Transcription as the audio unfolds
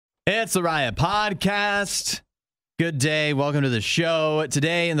It's the Riot Podcast. Good day. Welcome to the show.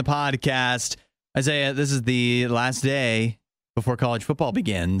 Today in the podcast, Isaiah, this is the last day before college football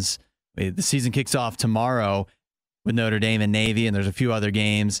begins. The season kicks off tomorrow with Notre Dame and Navy, and there's a few other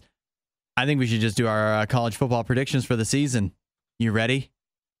games. I think we should just do our college football predictions for the season. You ready?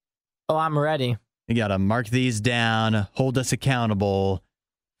 Oh, I'm ready. You got to mark these down, hold us accountable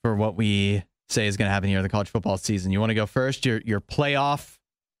for what we say is going to happen here in the college football season. You want to go first? Your playoff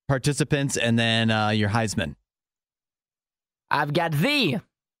participants, and then your Heisman. I've got the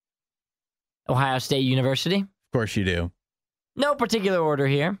Ohio State University. Of course you do. No particular order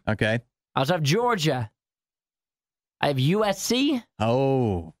here. Okay. I also have Georgia. I have USC.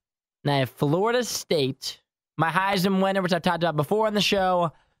 Oh. And I have Florida State. My Heisman winner, which I've talked about before on the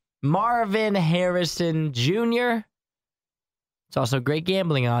show, Marvin Harrison Jr. It's also great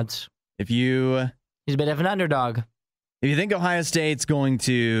gambling odds. He's a bit of an underdog. If you think Ohio State's going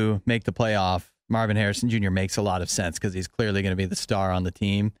to make the playoff, Marvin Harrison Jr. makes a lot of sense because he's clearly going to be the star on the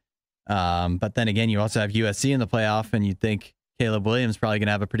team. But then again, you also have USC in the playoff, and you'd think Caleb Williams probably going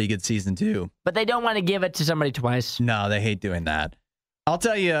to have a pretty good season too. But they don't want to give it to somebody twice. No, they hate doing that. I'll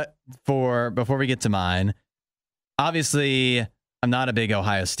tell you before we get to mine, obviously, I'm not a big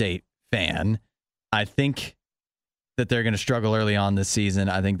Ohio State fan. I think that they're going to struggle early on this season.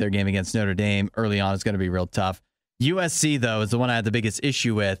 I think their game against Notre Dame early on is going to be real tough. USC, though, is the one I had the biggest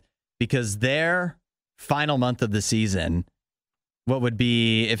issue with because their final month of the season, what would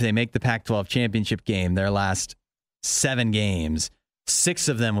be, if they make the Pac-12 championship game, their last 7 games, 6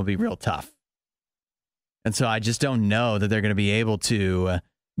 of them will be real tough. And so I just don't know that they're going to be able to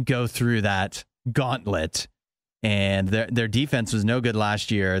go through that gauntlet. And their defense was no good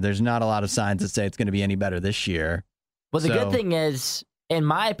last year. There's not a lot of signs that say it's going to be any better this year. Well, the good thing is, in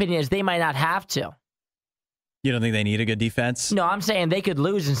my opinion, is they might not have to. You don't think they need a good defense? No, I'm saying they could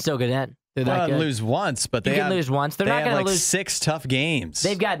lose and still get in. They're that good. Lose once, but they can lose once. They're not going to lose 6 tough games.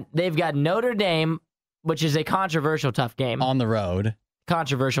 They've got Notre Dame, which is a controversial tough game on the road.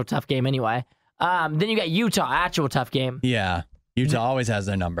 Controversial tough game anyway. Then you got Utah, actual tough game. Yeah, Utah always has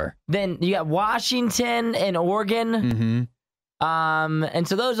their number. Then you got Washington and Oregon. Mm-hmm. And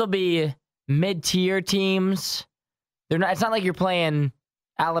so those will be mid-tier teams. It's not like you're playing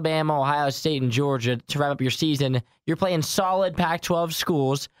Alabama, Ohio State, and Georgia to wrap up your season. You're playing solid Pac-12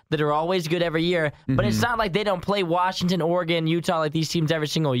 schools that are always good every year. But it's not like they don't play Washington, Oregon, Utah like these teams every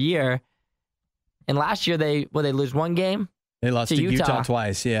single year. And last year they lose one game. They lost to Utah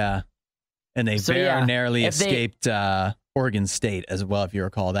twice, yeah. And they narrowly escaped Oregon State as well, if you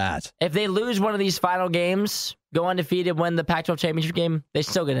recall that. If they lose one of these final games, go undefeated, win the Pac-12 championship game, they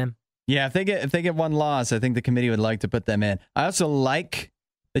still get in. Yeah, if they get one loss, I think the committee would like to put them in. I also like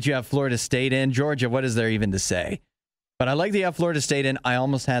that you have Florida State in. Georgia, what is there even to say? But I like that you have Florida State in. I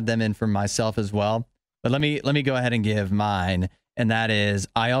almost had them in for myself as well. But let me go ahead and give mine, and that is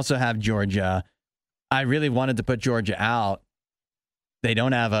I also have Georgia. I really wanted to put Georgia out. They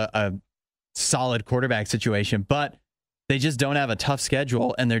don't have a solid quarterback situation, but they just don't have a tough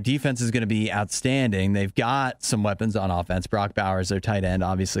schedule, and their defense is going to be outstanding. They've got some weapons on offense. Brock Bowers, their tight end,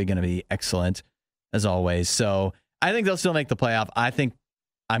 obviously going to be excellent as always. So I think they'll still make the playoff. I think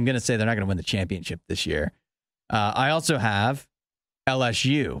I'm going to say they're not going to win the championship this year. I also have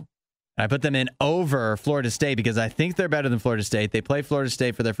LSU. I put them in over Florida State because I think they're better than Florida State. They play Florida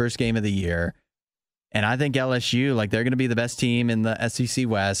State for their first game of the year. And I think LSU, they're going to be the best team in the SEC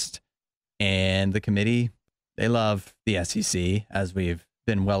West. And the committee, they love the SEC, as we've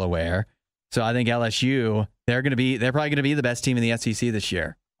been well aware. So I think LSU, they're probably going to be the best team in the SEC this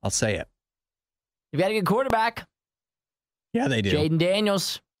year. I'll say it. You've got a good quarterback. Yeah, they do. Jaden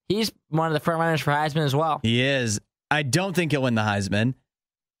Daniels. He's one of the front runners for Heisman as well. He is. I don't think he'll win the Heisman.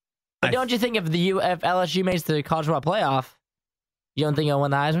 But don't you think if LSU makes the college football playoff, you don't think he'll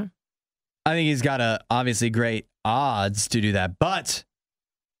win the Heisman? I think he's got obviously great odds to do that. But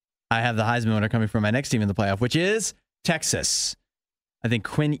I have the Heisman winner coming from my next team in the playoff, which is Texas. I think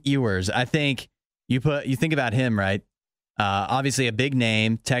Quinn Ewers. I think you think about him, right? Obviously a big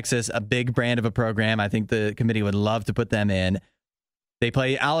name, Texas, a big brand of a program. I think the committee would love to put them in. They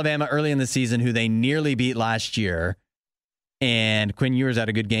play Alabama early in the season, who they nearly beat last year. And Quinn Ewers had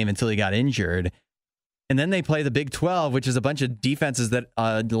a good game until he got injured. And then they play the Big 12, which is a bunch of defenses that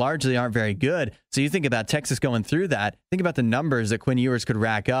largely aren't very good. So you think about Texas going through that. Think about the numbers that Quinn Ewers could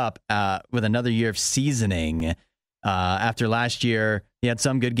rack up with another year of seasoning. After last year, he had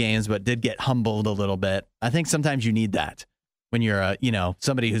some good games, but did get humbled a little bit. I think sometimes you need that when you're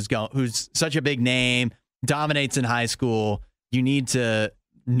somebody who's such a big name, dominates in high school. You need to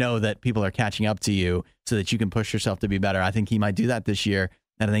know that people are catching up to you so that you can push yourself to be better. I think he might do that this year.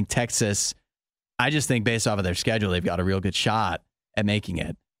 And I think Texas, I just think based off of their schedule, they've got a real good shot at making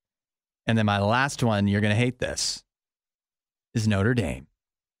it. And then my last one, you're going to hate this, is Notre Dame.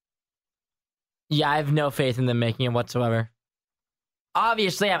 Yeah, I have no faith in them making it whatsoever.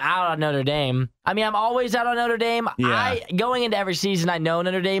 Obviously, I'm out on Notre Dame. I mean, I'm always out on Notre Dame. Yeah. Going into every season, I know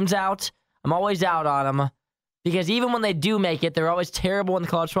Notre Dame's out. I'm always out on them because even when they do make it, they're always terrible in the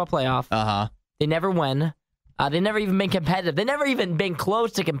college football playoff. Uh-huh. They never win. They've never even been competitive. They've never even been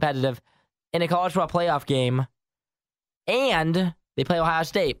close to competitive in a college football playoff game. And they play Ohio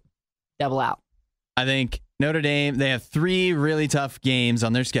State. Double out. I think Notre Dame, they have 3 really tough games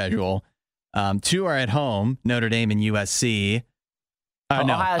on their schedule. 2 are at home, Notre Dame and USC.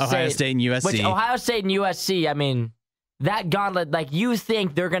 Ohio State and USC. Which Ohio State and USC, I mean, that gauntlet, like you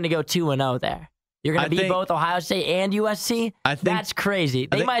think they're going to go 2-0 there. You're going to beat both Ohio State and USC? That's crazy.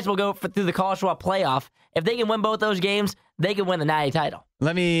 They might as well go through the college football playoff. If they can win both those games, they can win the Natty title.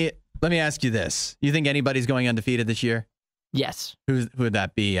 Let me ask you this. You think anybody's going undefeated this year? Yes. Who would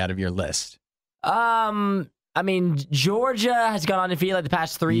that be out of your list? I mean, Georgia has gone undefeated like the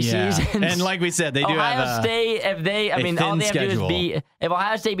past 3 seasons. And like we said, they do have Ohio State, all they have to do is if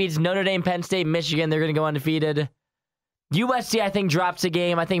Ohio State beats Notre Dame, Penn State, Michigan, they're going to go undefeated. USC, I think, drops a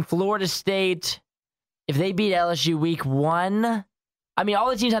game. I think Florida State, if they beat LSU week 1, I mean, all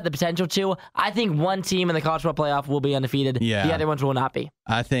the teams have the potential to. I think one team in the college football playoff will be undefeated. Yeah. The other ones will not be.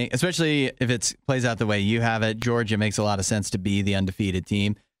 I think, especially if it plays out the way you have it, Georgia makes a lot of sense to be the undefeated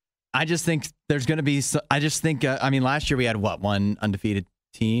team. I just think there's going to be. I mean, last year we had one undefeated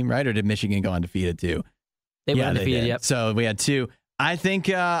team, right? Or did Michigan go undefeated too? They went undefeated. Yep. So we had 2. I think.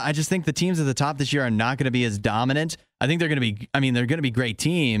 I just think the teams at the top this year are not going to be as dominant. I think they're going to be. I mean, they're going to be great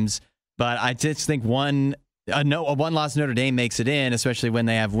teams, but I just think one loss Notre Dame makes it in, especially when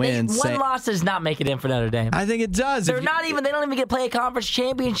they have wins. One loss does not make it in for Notre Dame. I think it does. They don't even get to play a conference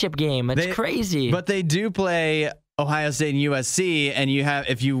championship game. It's crazy. But they do play Ohio State and USC, and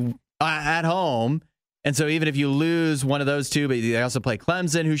if you at home, and so even if you lose one of those 2, but they also play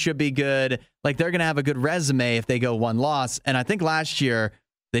Clemson, who should be good. Like they're going to have a good resume if they go one loss. And I think last year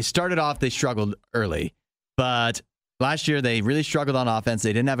they started off, they struggled early, but last year they really struggled on offense.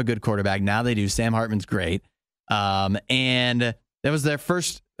 They didn't have a good quarterback. Now they do. Sam Hartman's great, and that was their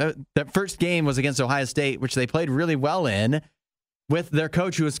first. That first game was against Ohio State, which they played really well in, with their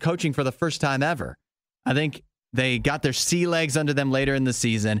coach who was coaching for the first time ever. I think they got their sea legs under them later in the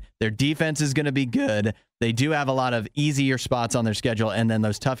season. Their defense is going to be good. They do have a lot of easier spots on their schedule. And then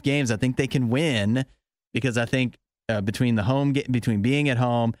those tough games, I think they can win because I think between being at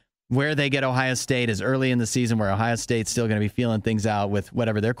home, where they get Ohio State is early in the season where Ohio State's still going to be feeling things out with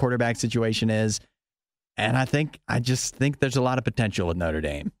whatever their quarterback situation is. And I just think there's a lot of potential with Notre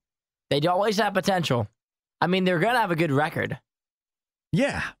Dame. They always have potential. I mean, they're going to have a good record.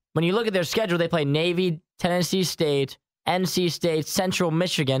 Yeah. When you look at their schedule, they play Navy, Tennessee State, NC State, Central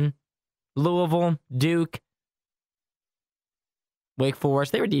Michigan, Louisville, Duke, Wake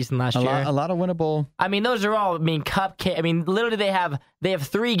Forest. They were decent last year. A lot of winnable. I mean, those are all, cupcake. I mean, literally they have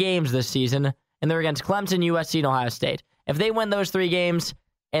 3 games this season, and they're against Clemson, USC, and Ohio State. If they win those 3 games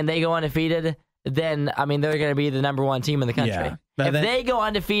and they go undefeated, then, I mean, they're going to be the number 1 team in the country. Yeah. If they go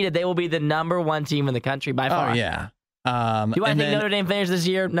undefeated, they will be the number 1 team in the country by far. Oh, yeah. Do I think Notre Dame finishes this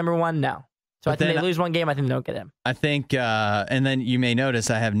year number 1? No. So I think they lose 1 game. I think they don't get in. I think, and then you may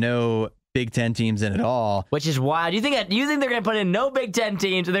notice I have no Big Ten teams in at all. Which is wild. You think they're going to put in no Big Ten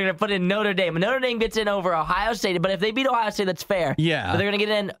teams, and they're going to put in Notre Dame? And Notre Dame gets in over Ohio State, but if they beat Ohio State, that's fair. Yeah. But they're going to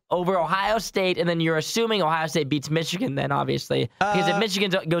get in over Ohio State, and then you're assuming Ohio State beats Michigan then, obviously. Because if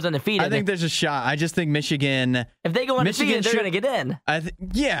Michigan goes undefeated. I think there's a shot. I just think Michigan. If they go undefeated, they're going to get in.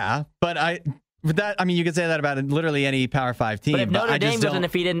 Yeah, but with that, I mean, you could say that about literally any Power 5 team. But if Notre Dame goes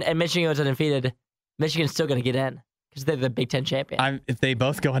undefeated and Michigan goes undefeated, Michigan's still going to get in because they're the Big Ten champion. If they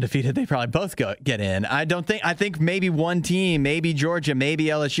both go undefeated, they probably both get in. I think maybe one team, maybe Georgia, maybe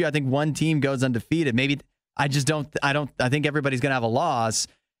LSU. I think one team goes undefeated. I think everybody's going to have a loss.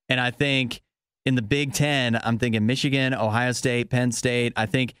 And I think in the Big Ten, I'm thinking Michigan, Ohio State, Penn State. I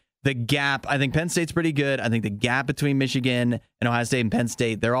think Penn State's pretty good. I think the gap between Michigan and Ohio State and Penn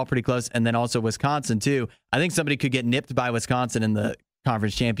State, they're all pretty close. And then also Wisconsin, too. I think somebody could get nipped by Wisconsin in the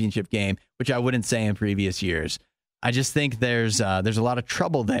conference championship game, which I wouldn't say in previous years. I just think there's a lot of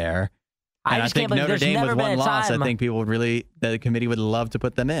trouble there. And I think Notre Dame with 1 loss, I think the committee would love to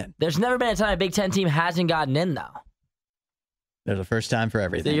put them in. There's never been a time a Big Ten team hasn't gotten in, though. There's a first time for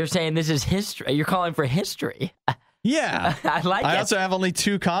everything. So you're saying this is history. You're calling for history. Yeah, I also have only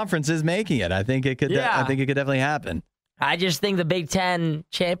 2 conferences making it. I think it could. Yeah. I think it could definitely happen. I just think the Big Ten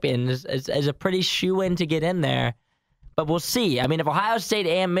champion is a pretty shoe-in to get in there. But we'll see. I mean, if Ohio State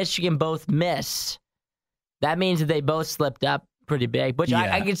and Michigan both miss, that means that they both slipped up pretty big. Which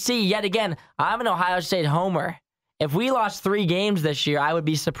I can see, yet again, I'm an Ohio State homer. If we lost 3 games this year, I would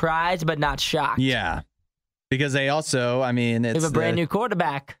be surprised but not shocked. Yeah. Because they also, I mean, it's they have a brand new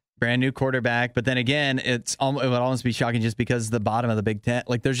quarterback. Brand new quarterback. But then again, it would almost be shocking just because the bottom of the Big Ten.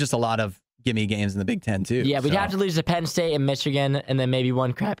 Like, there's just a lot of gimme games in the Big Ten, too. Yeah, we'd have to lose to Penn State and Michigan, and then maybe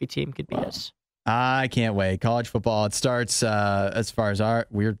one crappy team could beat us. I can't wait. College football, it starts, as far as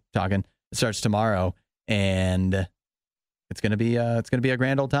we're talking, it starts tomorrow. And it's gonna be a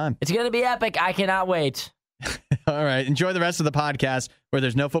grand old time. It's gonna be epic. I cannot wait. All right. Enjoy the rest of the podcast where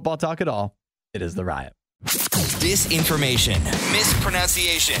there's no football talk at all. It is The Riot. Disinformation,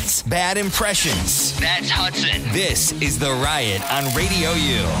 mispronunciations, bad impressions. That's Hudson. This is The Riot on Radio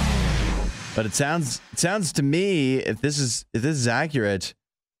U. But it sounds to me, if this is accurate,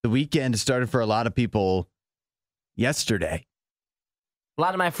 the weekend started for a lot of people yesterday. A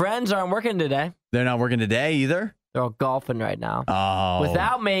lot of my friends aren't working today. They're not working today either. They're all golfing right now. Oh,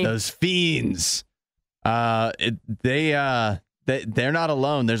 without me, those fiends. They're not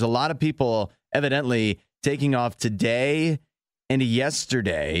alone. There's a lot of people evidently taking off today and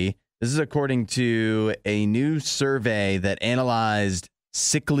yesterday. This is according to a new survey that analyzed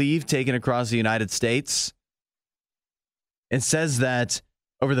sick leave taken across the United States. It says that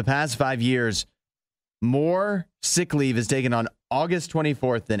over the past 5 years, more sick leave is taken on August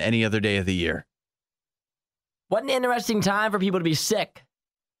 24th than any other day of the year. What an interesting time for people to be sick.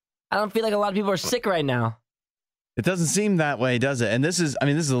 I don't feel like a lot of people are sick right now. It doesn't seem that way, does it? And this is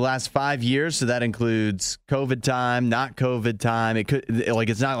the last 5 years, so that includes COVID time, not COVID time.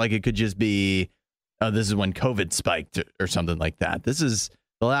 It's not like it could just be, oh, this is when COVID spiked or something like that. This is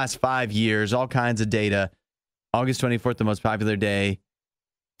the last 5 years, all kinds of data. August 24th, the most popular day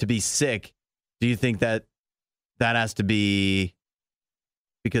to be sick. Do you think that has to be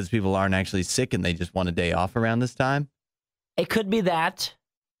because people aren't actually sick and they just want a day off around this time? It could be that.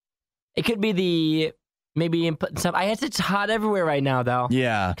 It could be maybe input stuff. I guess it's hot everywhere right now, though.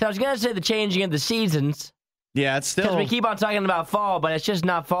 Yeah. Because I was going to say the changing of the seasons. Yeah, it's still... Because we keep on talking about fall, but it's just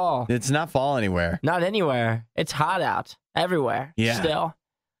not fall. It's not fall anywhere. Not anywhere. It's hot out everywhere. Yeah. Still.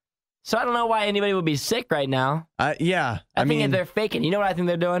 So I don't know why anybody would be sick right now. Yeah. I think they're faking. You know what I think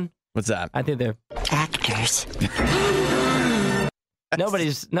they're doing? What's that? I think they're actors.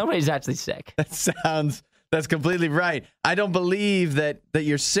 Nobody's actually sick. That's completely right. I don't believe that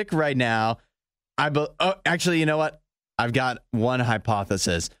you're sick right now. Actually, you know what? I've got one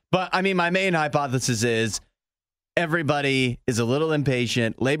hypothesis. But I mean, my main hypothesis is everybody is a little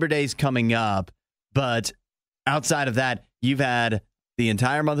impatient. Labor Day's coming up. But outside of that, you've had the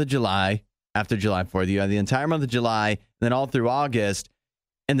entire month of July, after July 4th, you had the entire month of July, and then all through August.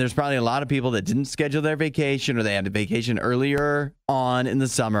 And there's probably a lot of people that didn't schedule their vacation, or they had a vacation earlier on in the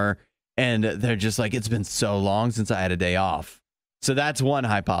summer. And they're just like, it's been so long since I had a day off. So that's one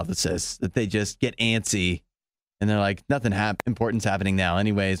hypothesis, that they just get antsy and they're like, nothing important's happening now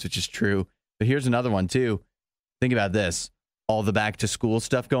anyways, which is true. But here's another one too. Think about this. All the back to school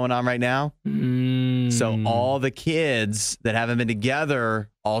stuff going on right now. So all the kids that haven't been together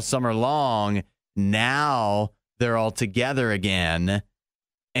all summer long, now they're all together again.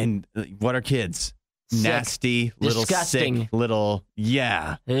 And what are kids? Sick. Nasty, little disgusting. Sick, little,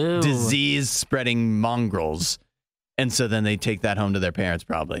 disease spreading mongrels. And so then they take that home to their parents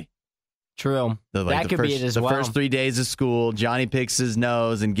probably. True. So that could be it as well. The first 3 days of school, Johnny picks his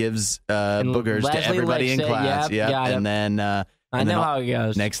nose and gives boogers to everybody in class. Yep. And then I know how it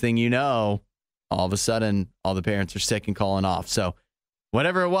goes. Next thing you know, all of a sudden, all the parents are sick and calling off. So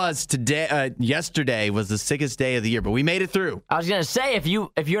whatever it was, yesterday was the sickest day of the year, but we made it through. I was gonna say if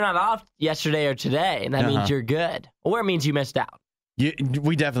you're not off yesterday or today, that means you're good, or it means you missed out.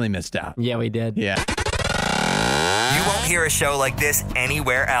 We definitely missed out. Yeah, we did. Yeah. You won't hear a show like this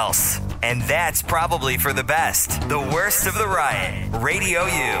anywhere else, and that's probably for the best. The Worst of the Riot, Radio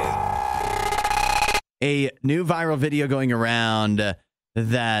U. A new viral video going around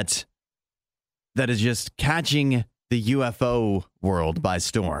that is just catching the UFO world by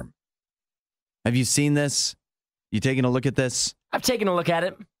storm. Have you seen this? You taking a look at this? I've taken a look at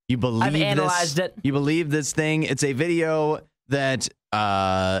it. You believe I've analyzed it. You believe this thing? It's a video that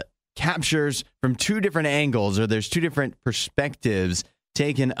captures from two different angles, or there's two different perspectives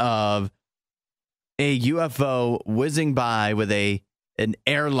taken of a UFO whizzing by with an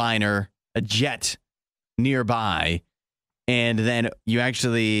airliner, a jet nearby. And then you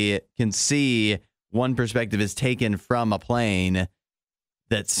actually can see one perspective is taken from a plane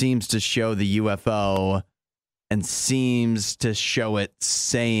that seems to show the UFO and seems to show it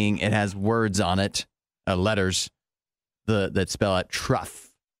saying, it has words on it, letters, that spell out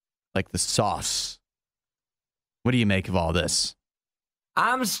truff, like the sauce. What do you make of all this?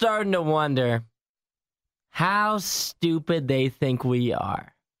 I'm starting to wonder how stupid they think we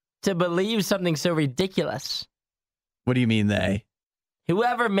are to believe something so ridiculous. What do you mean they?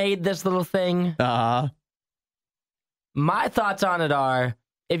 Whoever made this little thing, my thoughts on it are,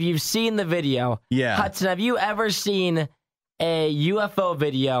 if you've seen the video, Hudson, have you ever seen a UFO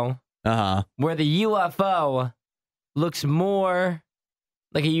video where the UFO looks more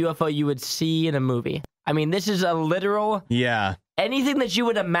like a UFO you would see in a movie? I mean, this is a literal... Yeah. Anything that you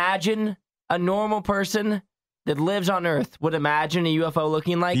would imagine a normal person that lives on Earth would imagine a UFO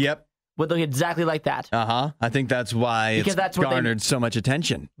looking like... Yep. Would look exactly like that. I think that's why it's garnered so much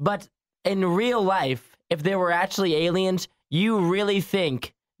attention. But in real life, if there were actually aliens, you really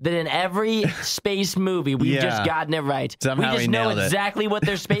think that in every space movie, we've just gotten it right. Somehow we just know exactly what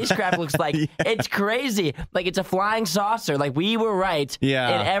their spacecraft looks like. It's crazy. Like, it's a flying saucer. Like, we were right in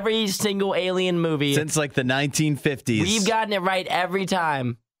every single alien movie. Since, like, the 1950s. We've gotten it right every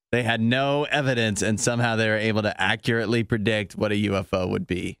time. They had no evidence, and somehow they were able to accurately predict what a UFO would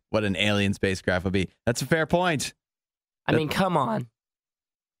be, what an alien spacecraft would be. That's a fair point. I mean, come on.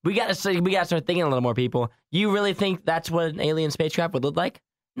 We gotta start thinking a little more, people. You really think that's what an alien spacecraft would look like?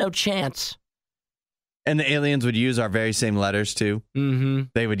 No chance. And the aliens would use our very same letters, too. Mm-hmm.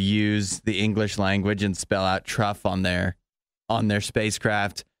 They would use the English language and spell out truff on their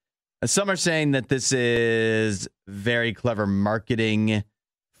spacecraft. Some are saying that this is very clever marketing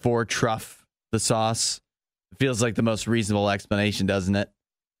for truff, the sauce. It feels like the most reasonable explanation, doesn't it?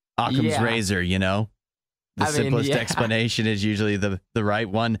 Occam's razor, you know? The simplest explanation is usually the right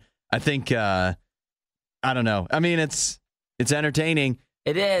one. I think, I don't know. I mean, it's entertaining.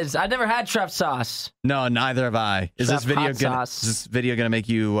 It is. I've never had truff sauce. No, neither have I. Is this video gonna make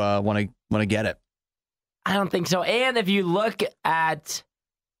you want to get it? I don't think so. And if you look at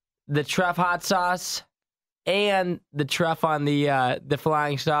the truff hot sauce and the truff on the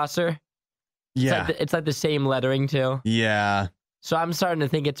flying saucer, it's like the same lettering too. Yeah. So I'm starting to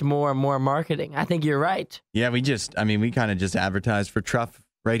think it's more and more marketing. I think you're right. Yeah, we kind of just advertised for truff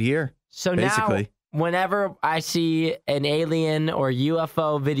right here. So basically. Now, whenever I see an alien or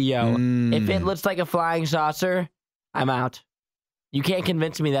UFO video, if it looks like a flying saucer, I'm out. You can't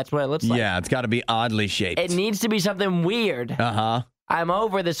convince me that's what it looks like. Yeah, it's got to be oddly shaped. It needs to be something weird. I'm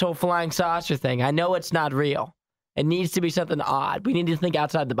over this whole flying saucer thing. I know it's not real. It needs to be something odd. We need to think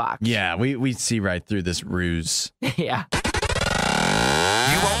outside the box. Yeah, we see right through this ruse. Yeah.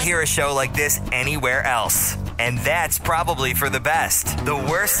 You won't hear a show like this anywhere else. And that's probably for the best. The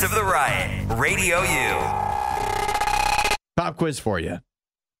Worst of the Riot. RadioU. Pop quiz for you.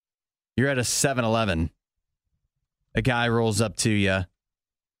 You're at a 7-Eleven. A guy rolls up to you,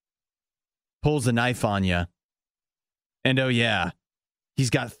 pulls a knife on you, and oh yeah, he's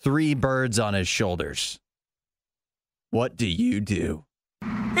got 3 birds on his shoulders. What do you do?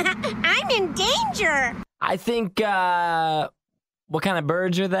 I'm in danger. I think, what kind of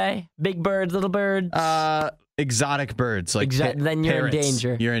birds are they? Big birds, little birds? Exotic birds. Like then you're parrots. in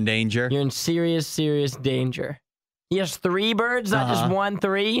danger. You're in danger? You're in serious, serious danger. He has 3 birds, not just 1,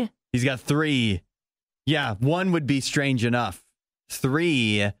 3? He's got 3. Yeah, 1 would be strange enough.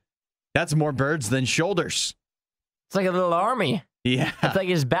 3, that's more birds than shoulders. It's like a little army. Yeah. It's like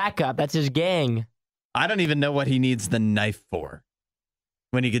his backup. That's his gang. I don't even know what he needs the knife for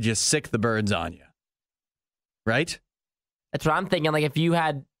when he could just sick the birds on you. Right? That's what I'm thinking. Like, if you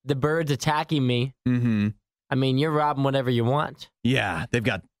had the birds attacking me, I mean, you're robbing whatever you want. Yeah, they've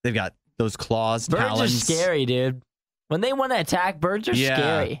got those claws, birds talons. Birds are scary, dude. When they want to attack, birds are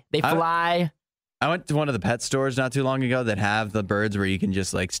scary. They fly. I went to one of the pet stores not too long ago that have the birds where you can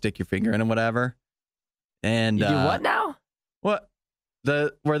just like stick your finger in them, whatever. And you do what now? What?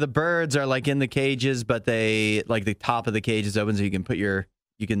 Where the birds are like in the cages, but they like the top of the cage is open, so you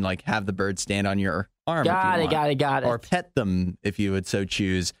can like have the bird stand on your arm. Got it. Or pet them if you would so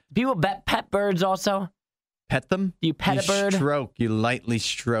choose. People pet birds also. Pet them? Do you pet a bird? You lightly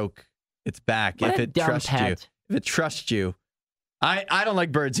stroke its back what if it trusts you. If it trusts you. I don't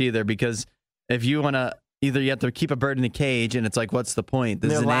like birds either, because if you want to, either you have to keep a bird in a cage, and it's like, what's the point?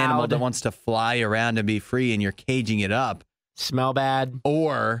 This is an animal that wants to fly around and be free, and you're caging it up. Smell bad.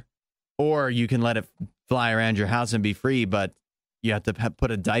 Or you can let it fly around your house and be free, but you have to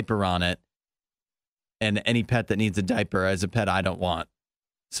put a diaper on it. And any pet that needs a diaper as a pet, I don't want.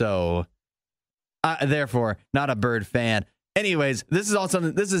 So, therefore, not a bird fan. Anyways, this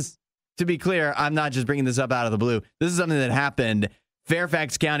is, to be clear, I'm not just bringing this up out of the blue. This is something that happened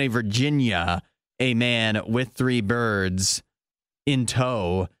Fairfax County, Virginia. A man with 3 birds in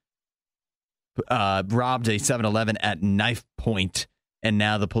tow robbed a 7-Eleven at knife point, and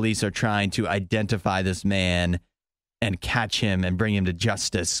now the police are trying to identify this man and catch him and bring him to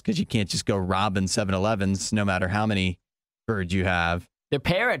justice, because you can't just go robbing 7-Elevens no matter how many birds you have. They're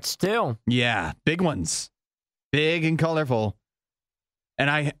parrots, too. Yeah, big ones. Big and colorful.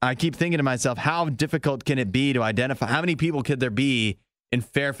 And I keep thinking to myself, how difficult can it be to identify? How many people could there be in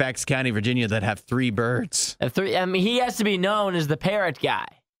Fairfax County, Virginia, that have 3 birds? I mean, he has to be known as the parrot guy.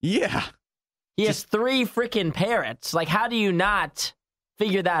 Yeah. He has 3 freaking parrots. Like, how do you not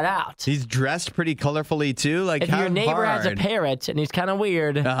figure that out? He's dressed pretty colorfully, too. Like, if how your neighbor hard? has a parrot, and he's kind of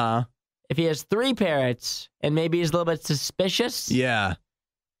weird, if he has 3 parrots, and maybe he's a little bit suspicious, yeah,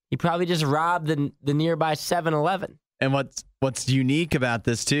 he probably just robbed the nearby 7-Eleven. And what's unique about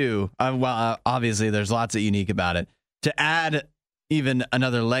this, too, obviously there's lots of unique about it. To add even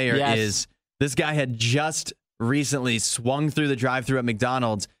another layer is this guy had just recently swung through the drive-thru at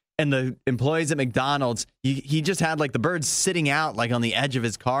McDonald's, and the employees at McDonald's, he just had like the birds sitting out like on the edge of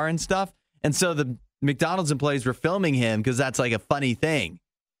his car and stuff. And so the McDonald's employees were filming him because that's like a funny thing.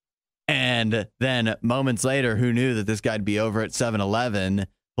 And then moments later, who knew that this guy'd be over at 7-Eleven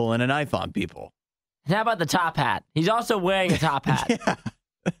pulling a knife on people? And how about the top hat? He's also wearing a top hat. Yeah,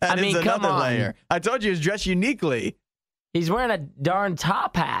 I mean, come on. Layer. I told you he was dressed uniquely. He's wearing a darn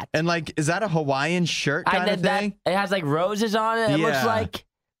top hat. And like, is that a Hawaiian shirt kind of thing? It has like roses on it. It looks like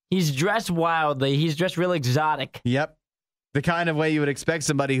he's dressed wildly. He's dressed real exotic. Yep. The kind of way you would expect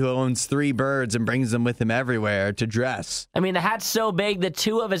somebody who owns 3 birds and brings them with him everywhere to dress. I mean, the hat's so big that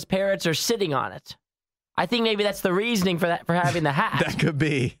 2 of his parrots are sitting on it. I think maybe that's the reasoning for having the hat. That could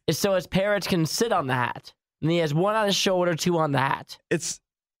be. Is so his parrots can sit on the hat. And he has 1 on his shoulder, 2 on the hat. It's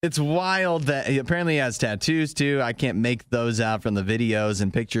wild that he apparently has tattoos too. I can't make those out from the videos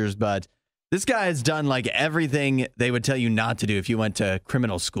and pictures, but this guy has done like everything they would tell you not to do if you went to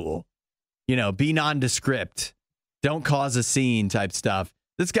criminal school. You know, be nondescript, don't cause a scene type stuff.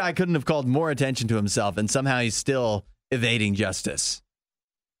 This guy couldn't have called more attention to himself, and somehow he's still evading justice.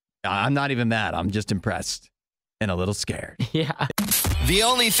 I'm not even mad. I'm just impressed and a little scared. Yeah. The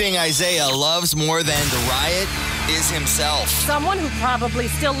only thing Isaiah loves more than the riot is himself. Someone who probably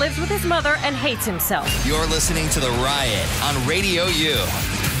still lives with his mother and hates himself. You're listening to The Riot on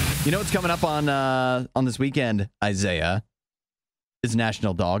RadioU. You know what's coming up on this weekend, Isaiah? Is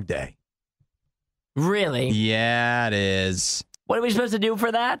National Dog Day. Really? Yeah, it is. What are we supposed to do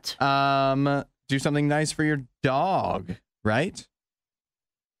for that? Do something nice for your dog, right?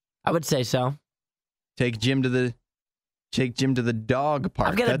 I would say so. Take Jim to the dog park.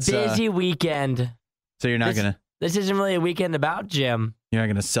 I've got a busy weekend. So you're not gonna. This isn't really a weekend about Jim. You're not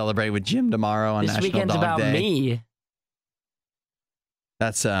gonna celebrate with Jim tomorrow on National Dog Day. This weekend's about me.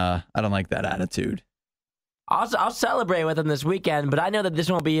 That's I don't like that attitude. I'll celebrate with him this weekend, but I know that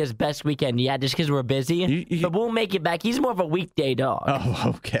this won't be his best weekend yet, just because we're busy. But we'll make it back. He's more of a weekday dog.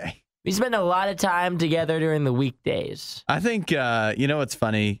 Oh, okay. We spend a lot of time together during the weekdays. I think, you know what's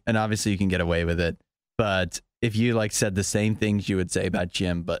funny, and obviously you can get away with it, but if you like said the same things you would say about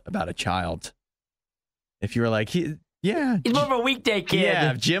Jim, but about a child, if you were like, he's more of a weekday kid.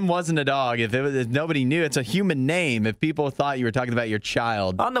 Yeah, if Jim wasn't a dog, if nobody knew, it's a human name. If people thought you were talking about your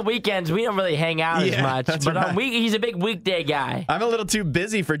child. On the weekends, we don't really hang out as much, but right. He's a big weekday guy. I'm a little too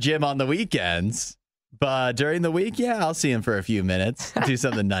busy for Jim on the weekends. But during the week, I'll see him for a few minutes. Do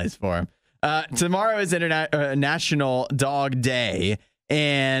something nice for him. Tomorrow is National Dog Day.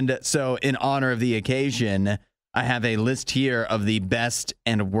 And so in honor of the occasion, I have a list here of the best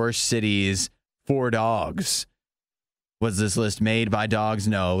and worst cities for dogs. Was this list made by dogs?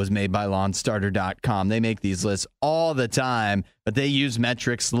 No, it was made by LawnStarter.com. They make these lists all the time, but they use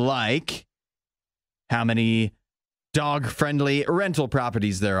metrics like how many dog-friendly rental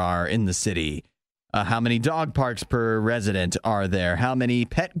properties there are in the city. How many dog parks per resident are there? How many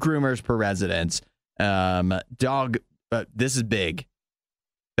pet groomers per resident? This is big.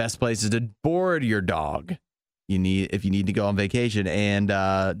 Best places to board your dog. If you need to go on vacation, and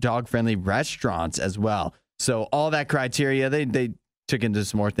dog-friendly restaurants as well. So all that criteria, they took into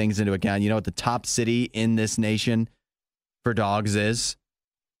some more things into account. You know what the top city in this nation for dogs is?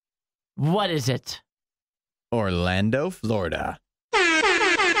 What is it? Orlando, Florida.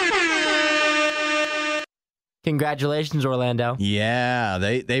 Congratulations, Orlando. Yeah,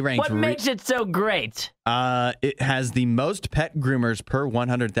 they ranked. What makes it so great? It has the most pet groomers per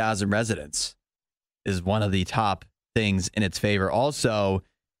 100,000 residents. Is one of the top things in its favor. Also,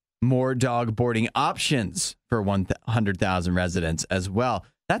 more dog boarding options for 100,000 residents as well.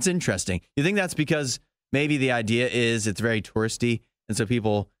 That's interesting. You think that's because maybe the idea is it's very touristy, and so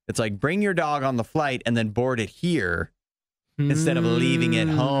people, it's like bring your dog on the flight and then board it here, instead of leaving it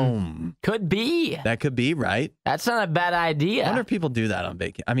home. Could be. That could be, right? That's not a bad idea. I wonder if people do that on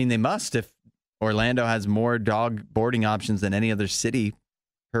vacation. I mean, they must if Orlando has more dog boarding options than any other city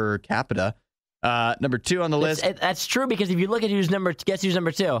per capita. Number 2 on the list. That's true, because if you look at guess who's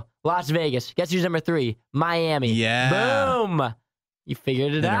number 2? Las Vegas. Guess who's number 3? Miami. Yeah. Boom. You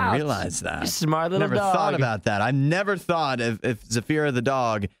figured it out. I didn't realize that. You smart little dog. Never thought about that. I never thought if Zafira the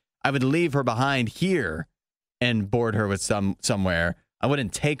dog, I would leave her behind here and board her with somewhere. I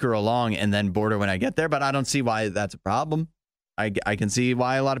wouldn't take her along and then board her when I get there, but I don't see why that's a problem. I can see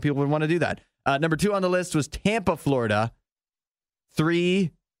why a lot of people would want to do that. Number 2 on the list was Tampa, Florida.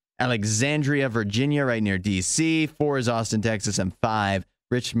 3, Alexandria, Virginia, right near D.C. 4 is Austin, Texas. And 5,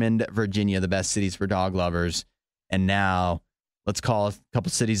 Richmond, Virginia, the best cities for dog lovers. And now, let's call a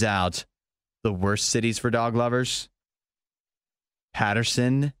couple cities out. The worst cities for dog lovers.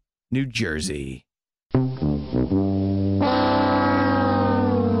 Paterson, New Jersey.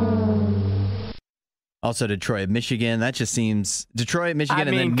 Also Detroit, Michigan. That just seems... Detroit, Michigan,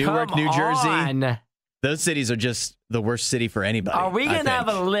 and then Newark, New Jersey. Those cities are just the worst city for anybody. Are we going to have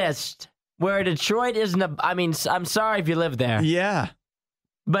a list where Detroit isn't a... I mean, I'm sorry if you live there. Yeah.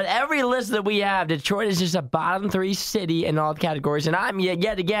 But every list that we have, Detroit is just a bottom 3 city in all categories. And I'm,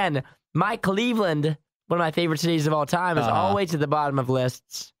 yet again, my Cleveland, one of my favorite cities of all time, is always at the bottom of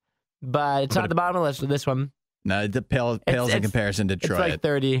lists. But it's not the bottom of the list with this one. No, it pales in comparison to Detroit. It's like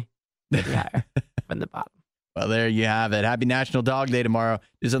 30 higher from the bottom. Well, there you have it. Happy National Dog Day tomorrow.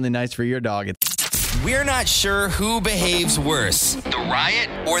 Do something nice for your dog. We're not sure who behaves worse, the Riot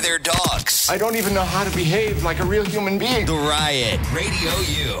or their dogs. I don't even know how to behave like a real human being. The Riot, Radio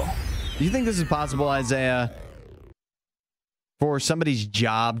U. Do you think this is possible, Isaiah, for somebody's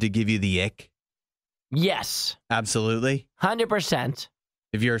job to give you the ick? Yes. Absolutely. 100%.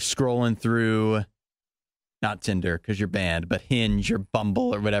 If you're scrolling through, not Tinder because you're banned, but Hinge or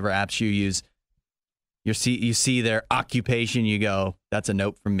Bumble or whatever apps you use, you see their occupation, you go, that's a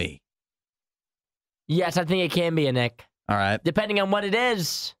note from me. Yes, I think it can be a nick. All right. Depending on what it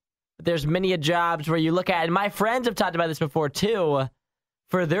is. But there's many jobs where you look at, and my friends have talked about this before too,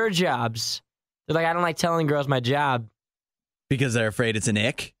 for their jobs. They're like, I don't like telling girls my job. Because they're afraid it's an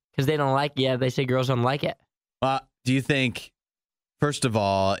ick? Because they don't like it. Yeah, they say girls don't like it. Do you think, first of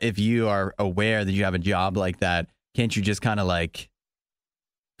all, if you are aware that you have a job like that, can't you just kind of like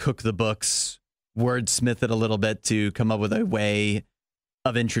cook the books, wordsmith it a little bit to come up with a way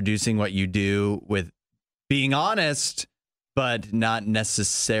of introducing what you do with being honest, but not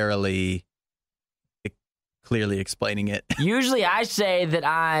necessarily clearly explaining it? Usually I say that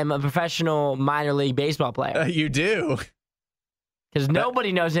I'm a professional minor league baseball player. You do. Because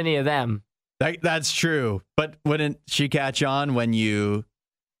nobody knows any of them. That's true. But wouldn't she catch on when you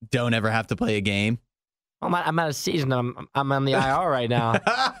don't ever have to play a game? I'm out of season. I'm on the IR right now.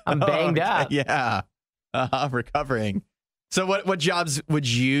 I'm banged up. Yeah. Recovering. So what jobs would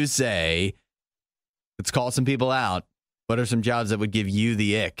you say? Let's call some people out. What are some jobs that would give you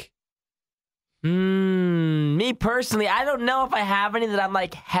the ick? Me personally, I don't know if I have any that I'm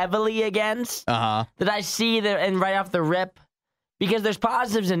like heavily against. That I see that and right off the rip, because there's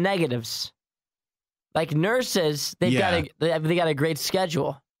positives and negatives. Like nurses, they got a great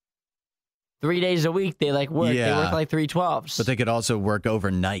schedule. 3 days a week they like work. They work like 3/12s. But they could also work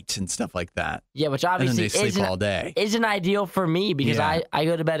overnight and stuff like that. Yeah, which obviously and then they sleep all day. Isn't ideal for me because I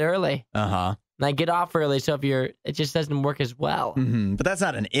go to bed early. And I get off early, so it just doesn't work as well. But that's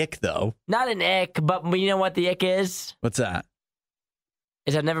not an ick, though. Not an ick, but you know what the ick is? What's that?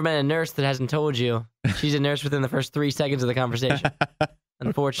 Is I've never met a nurse that hasn't told you she's a nurse within the first 3 seconds of the conversation.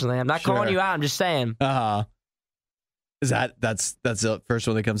 Unfortunately, I'm not calling you out. I'm just saying. Is that's the first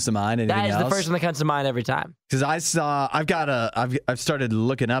one that comes to mind? Anything that is else? The first one that comes to mind every time. Because I've started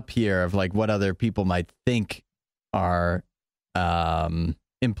looking up here of like what other people might think are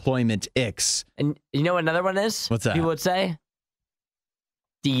employment icks. And you know what another one is? What's that? People would say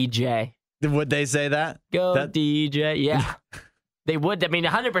DJ. Would they say that? DJ. Yeah. They would. I mean,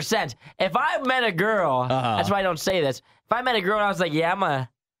 100%. If I met a girl, that's why I don't say this. If I met a girl and I was like, yeah,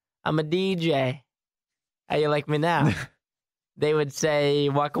 I'm a DJ. How you like me now? They would say,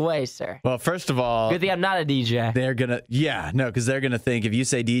 walk away, sir. Well, first of all, good thing I'm not a DJ. They're going to, because they're going to think, if you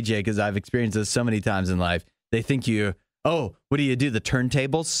say DJ, because I've experienced this so many times in life, they think what do you do, the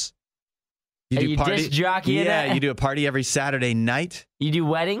turntables? You disc jockey in it? Yeah, you do a party every Saturday night. You do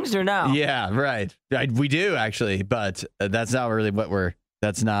weddings or no? Yeah, right. We do, actually, but that's not really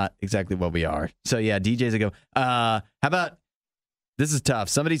that's not exactly what we are. So, yeah, DJs go, how about, this is tough.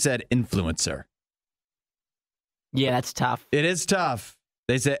 Somebody said influencer. Yeah, that's tough. It is tough.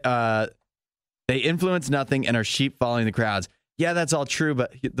 They say They influence nothing and are sheep following the crowds. Yeah, that's all true,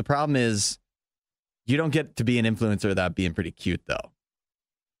 but the problem is you don't get to be an influencer without being pretty cute, though.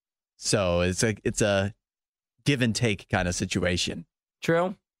 So it's a give and take kind of situation.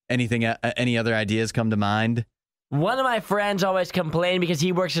 True. Any other ideas come to mind? One of my friends always complained because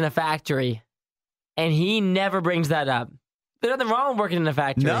he works in a factory, and he never brings that up. There's nothing wrong with working in a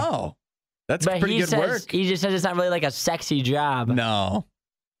factory. No. That's pretty good work. He just says it's not really like a sexy job. No.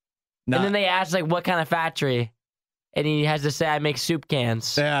 And then they ask, like, what kind of factory? And he has to say, I make soup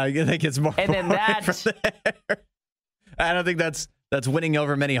cans. Yeah, I think it's more. And then that. I don't think that's winning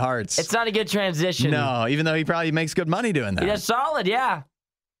over many hearts. It's not a good transition. No, even though he probably makes good money doing that. He does solid, yeah.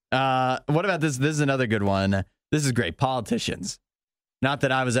 What about this? This is another good one. This is great. Politicians. Not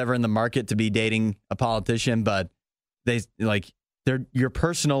that I was ever in the market to be dating a politician, but your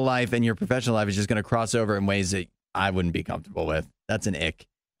personal life and your professional life is just going to cross over in ways that I wouldn't be comfortable with. That's an ick.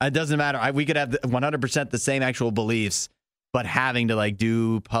 It doesn't matter. We could have 100% the same actual beliefs, but having to like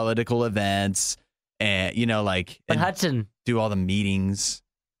do political events and But Hudson, do all the meetings.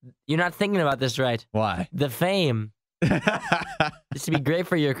 You're not thinking about this right. Why? The fame. This would be great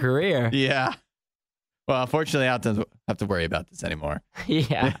for your career. Yeah. Well, fortunately, I don't have to worry about this anymore.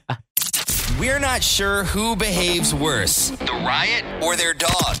 Yeah. We're not sure who behaves worse, the Riot or their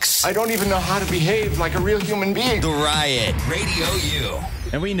dogs. I don't even know how to behave like a real human being. The Riot, Radio U.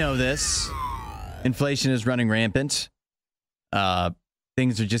 And we know this. Inflation is running rampant.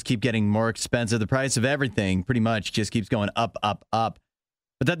 Things just keep getting more expensive. The price of everything pretty much just keeps going up, up, up.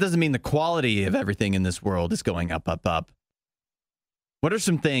 But that doesn't mean the quality of everything in this world is going up, up, up. What are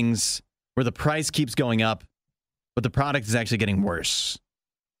some things where the price keeps going up, but the product is actually getting worse?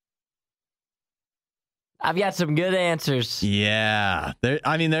 I've got some good answers. Yeah.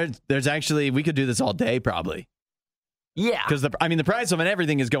 There's actually, we could do this all day probably. Yeah. Because the price of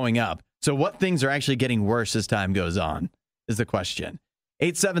everything is going up. So what things are actually getting worse as time goes on is the question.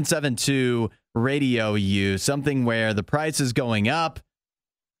 8772 Radio U, something where the price is going up,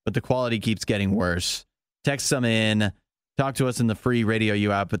 but the quality keeps getting worse. Text some in. Talk to us in the free Radio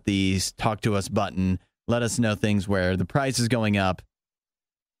U app with the Talk to Us button. Let us know things where the price is going up,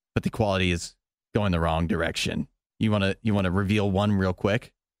 but the quality is going the wrong direction. You want to reveal one real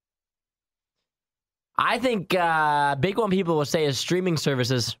quick? I think big one people will say is streaming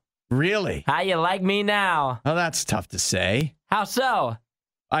services. Really? How you like me now? Oh, that's tough to say. How so?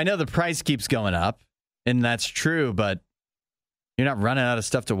 I know the price keeps going up, and that's true, but you're not running out of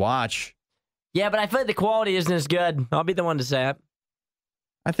stuff to watch. Yeah, but I feel like the quality isn't as good. I'll be the one to say it.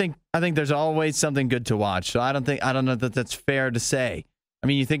 I think there's always something good to watch. So I don't know that that's fair to say. I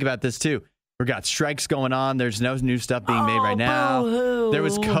mean, you think about this too. We've got strikes going on. There's no new stuff being made right now. Boo-hoo. There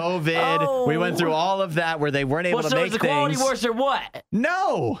was COVID. Oh. We went through all of that where they weren't able to make things. So is the quality worse or what?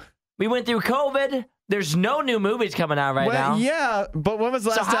 No. We went through COVID. There's no new movies coming out right now. Yeah, but when was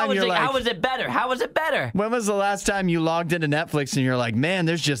the last time you're like... How was it better? How was it better? When was the last time you logged into Netflix and you're like, man,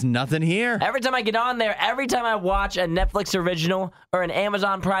 there's just nothing here? Every time I get on there, every time I watch a Netflix original or an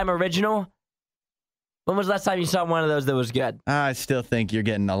Amazon Prime original, when was the last time you saw one of those that was good? I still think you're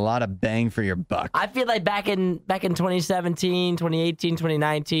getting a lot of bang for your buck. I feel like back in 2017, 2018,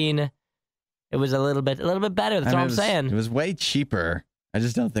 2019, it was a little bit better. That's all I'm saying. It was way cheaper. I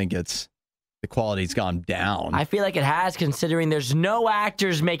just don't think the quality's gone down. I feel like it has, considering there's no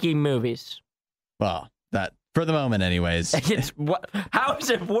actors making movies. Well, that for the moment, anyways. How is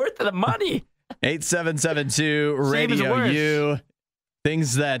it worth the money? 8772 Radio U.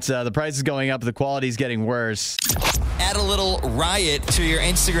 Things that the price is going up, the quality's getting worse. Add a little Riot to your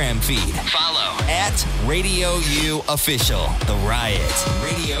Instagram feed. Follow @RadioU Official. The Riot.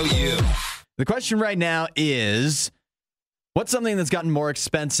 Radio U. The question right now is, what's something that's gotten more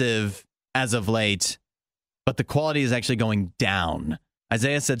expensive as of late, but the quality is actually going down?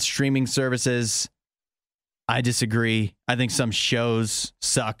 Isaiah said streaming services. I disagree. I think some shows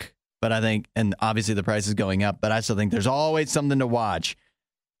suck, but and obviously the price is going up, but I still think there's always something to watch.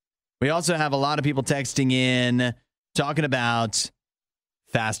 We also have a lot of people texting in, talking about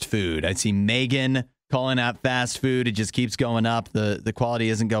fast food. I see Megan calling out fast food. It just keeps going up. The quality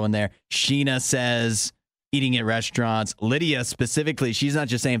isn't going there. Sheena says eating at restaurants. Lydia specifically, she's not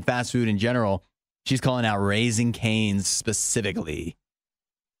just saying fast food in general. She's calling out Raising Cane's specifically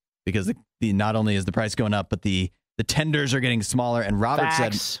because not only is the price going up, but the tenders are getting smaller. And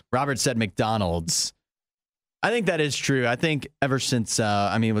Robert said McDonald's. I think that is true. I think ever since,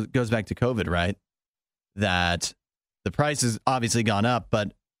 it goes back to COVID, right? That the price has obviously gone up,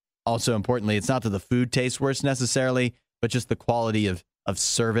 but also importantly, it's not that the food tastes worse necessarily, but just the quality of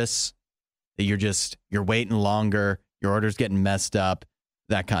service. That you're waiting longer, your order's getting messed up,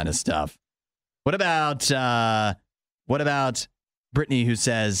 that kind of stuff. What about Brittany, who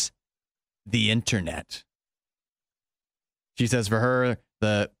says the internet? She says for her,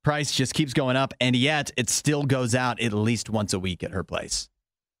 the price just keeps going up, and yet it still goes out at least once a week at her place.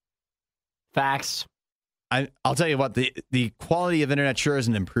 Facts. I'll tell you what, the quality of internet sure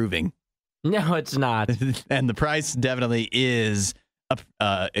isn't improving. No, it's not. And the price definitely is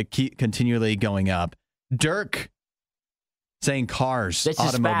continually going up. Dirk saying cars, This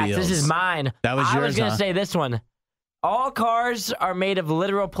automobiles. is facts. This is mine. That was yours, I was going to huh? say this one. All cars are made of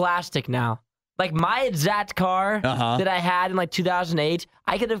literal plastic now. Like my exact car that I had in like 2008,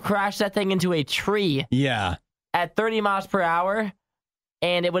 I could have crashed that thing into a tree. Yeah. At 30 miles per hour,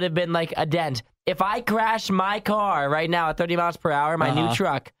 and it would have been like a dent. If I crashed my car right now at 30 miles per hour, my new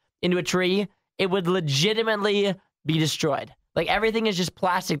truck, into a tree, it would legitimately be destroyed. Like everything is just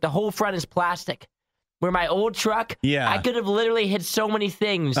plastic. The whole front is plastic. Where my old truck, I could have literally hit so many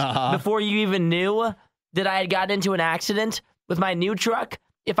things before you even knew that I had gotten into an accident. With my new truck,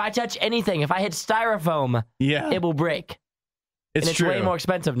 if I touch anything, if I hit styrofoam, it will break. It's true. Way more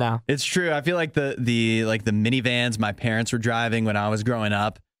expensive now. It's true. I feel like the minivans my parents were driving when I was growing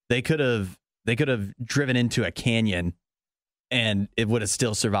up, they could have driven into a canyon and it would have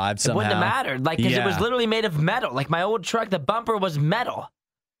still survived somehow. It wouldn't have mattered, like, because it was literally made of metal. Like my old truck, the bumper was metal,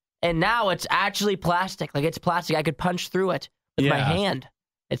 and now it's actually plastic. Like it's plastic. I could punch through it with my hand.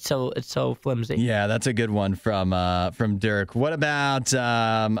 It's so flimsy. Yeah, that's a good one from Dirk. What about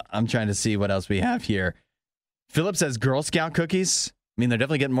I'm trying to see what else we have here. Philip says Girl Scout cookies. I mean, they're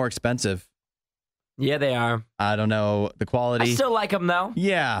definitely getting more expensive. Yeah, they are. I don't know the quality. I still like them though.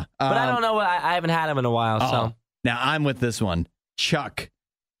 Yeah, but I don't know. I haven't had them in a while. So now I'm with this one. Chuck,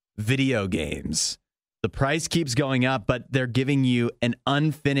 video games. The price keeps going up, but they're giving you an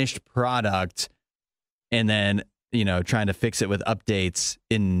unfinished product, and then trying to fix it with updates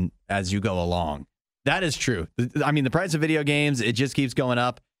as you go along. That is true. I mean, the price of video games, it just keeps going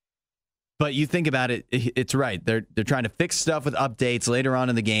up. But you think about it, it's right. They're trying to fix stuff with updates later on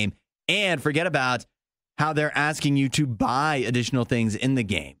in the game, and forget about how they're asking you to buy additional things in the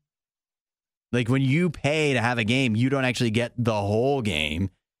game. Like when you pay to have a game, you don't actually get the whole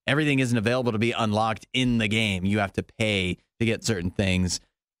game. Everything isn't available to be unlocked in the game. You have to pay to get certain things.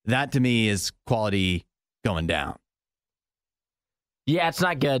 That to me is quality going down. Yeah, it's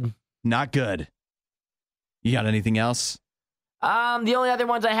not good. Not good. You got anything else? The only other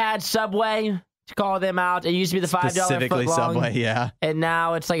ones I had, Subway, to call them out. It used to be the $5 Specifically foot long. Subway, yeah. And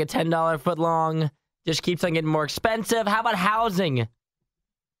now it's like a $10 foot long. Just keeps on getting more expensive. How about housing?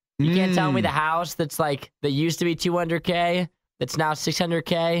 You can't tell me the house that used to be $200K, that's now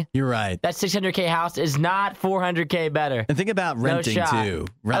 $600K. You're right. That $600K house is not $400K better. And think about renting too.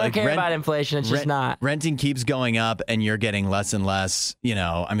 I don't care about inflation. It's just not. Renting keeps going up, and you're getting less and less.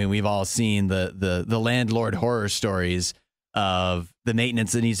 I mean, we've all seen the landlord horror stories of the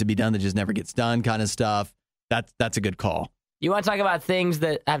maintenance that needs to be done that just never gets done, kind of stuff. That's a good call. You want to talk about things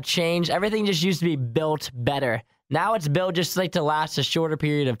that have changed? Everything just used to be built better. Now it's built just to last a shorter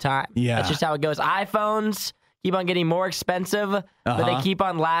period of time. Yeah. That's just how it goes. iPhones keep on getting more expensive, but they keep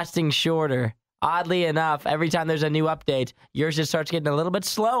on lasting shorter. Oddly enough, every time there's a new update, yours just starts getting a little bit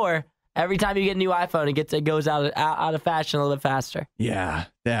slower. Every time you get a new iPhone, it goes out of fashion a little bit faster. Yeah.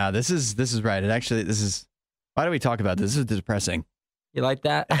 This is right. Why do we talk about this? This is depressing. You like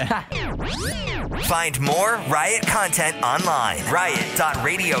that? Find more Riot content online.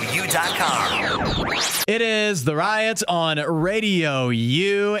 Riot.radiou.com. It is The Riot on Radio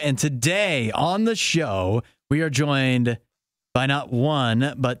U, and today on the show, we are joined by not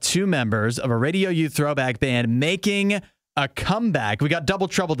one, but two members of a Radio U throwback band making a comeback. We got double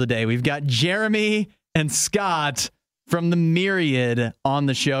trouble today. We've got Jeremy and Scott from the Myriad on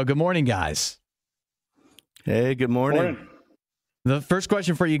the show. Good morning, guys. Hey, good morning. The first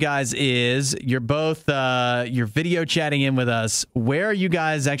question for you guys is, you're both you're video chatting in with us. Where are you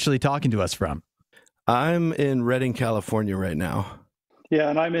guys actually talking to us from? I'm in Redding, California right now.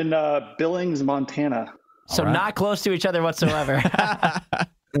 Yeah, and I'm in Billings, Montana. So not close to each other whatsoever.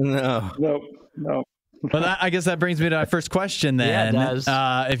 No. No. Well, I guess that brings me to my first question then. Yeah, it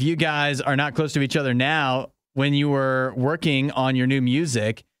does. If you guys are not close to each other now, when you were working on your new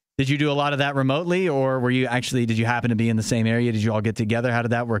music, did you do a lot of that remotely, or did you happen to be in the same area? Did you all get together? How did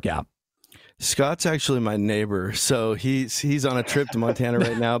that work out? Scott's actually my neighbor, so he's on a trip to Montana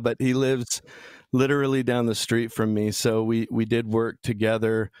right now, but he lives literally down the street from me. So we did work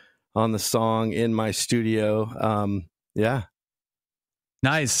together on the song in my studio. Yeah.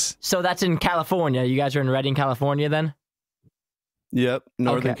 Nice. So that's in California. You guys are in Redding, California then? Yep,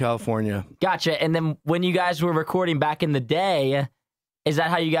 Northern California. Gotcha. And then when you guys were recording back in the day, is that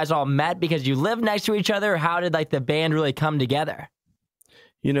how you guys all met? Because you live next to each other? Or how did like the band really come together?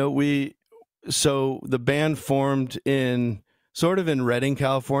 You know, so the band formed in Redding,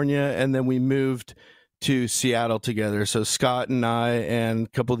 California, and then we moved to Seattle together. So Scott and I and a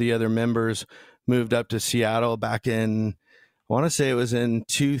couple of the other members moved up to Seattle back in, I want to say it was in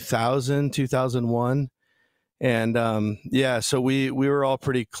 2001. And so we were all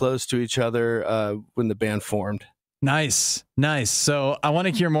pretty close to each other when the band formed. Nice. So I want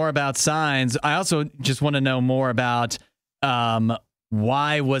to hear more about Signs. I also just want to know more about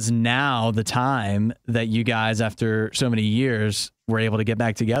why was now the time that you guys, after so many years, were able to get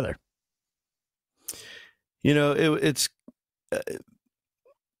back together? You know, it's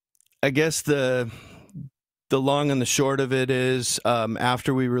I guess the long and the short of it is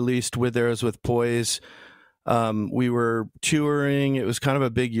after we released With Arrows with Poise, we were touring. It was kind of a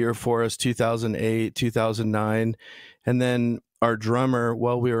big year for us, 2008, 2009. And then our drummer,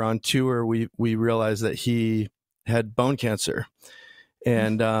 while we were on tour, we realized that he had bone cancer.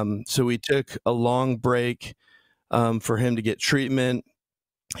 And so we took a long break for him to get treatment.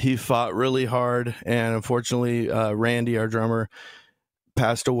 He fought really hard. And unfortunately, Randy, our drummer,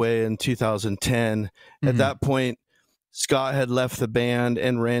 passed away in 2010. Mm-hmm. At that point, Scott had left the band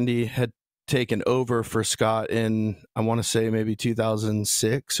and Randy had taken over for Scott in, I want to say maybe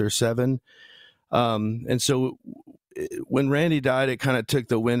 2006 or 7. And so when Randy died, it kind of took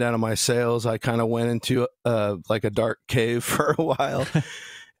the wind out of my sails. I kind of went into like a dark cave for a while.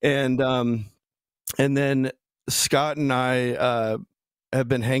 And then Scott and I have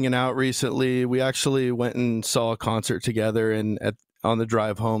been hanging out recently. We actually went and saw a concert together, and on the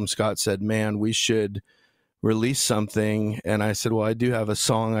drive home, Scott said, "Man, we should release something." And I said, "Well, I do have a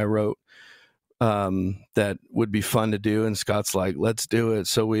song I wrote that would be fun to do." And Scott's like, "Let's do it."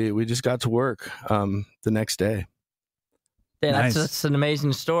 So we just got to work the next day. Yeah, nice. That's an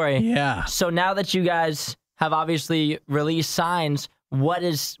amazing story. Yeah. So now that you guys have obviously released Signs, what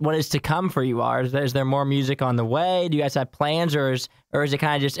is to come for you? Is there more music on the way? Do you guys have plans, or is it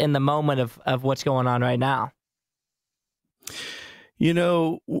kind of just in the moment of what's going on right now? You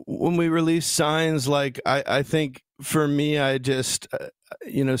know, when we release Signs, like I think for me, I just,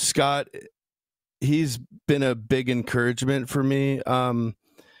 Scott, he's been a big encouragement for me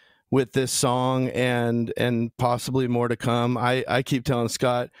with this song and possibly more to come. I keep telling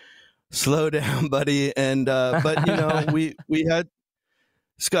Scott, slow down, buddy. And but you know, we had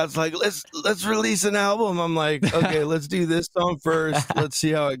Scott's like, let's release an album. I'm like, okay, let's do this song first. Let's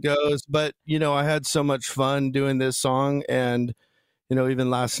see how it goes. But you know, I had so much fun doing this song, and you know, even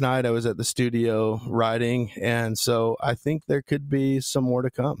last night I was at the studio writing, and so I think there could be some more to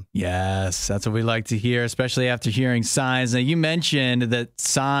come. Yes, that's what we like to hear, especially after hearing Signs. Now, you mentioned that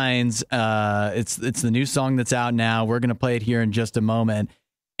Signs, it's the new song that's out now. We're going to play it here in just a moment.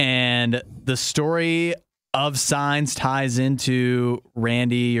 And the story of Signs ties into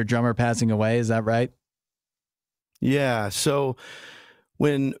Randy, your drummer, passing away. Is that right? Yeah. So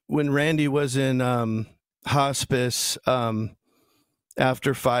when Randy was in hospice,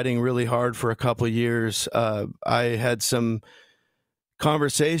 after fighting really hard for a couple of years, I had some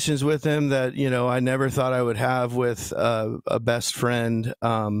conversations with him that, you know, I never thought I would have with a best friend.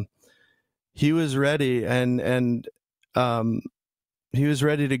 He was ready and he was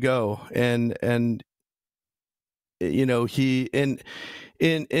ready to go. And, you know, he, in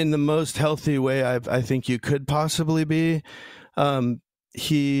the most healthy way I think you could possibly be,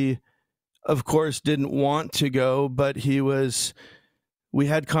 he, of course, didn't want to go, but we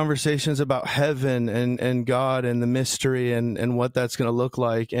had conversations about heaven and God and the mystery and what that's going to look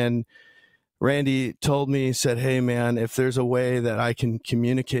like. And Randy told me, he said, "Hey man, if there's a way that I can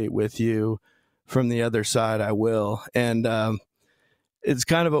communicate with you from the other side, I will." And it's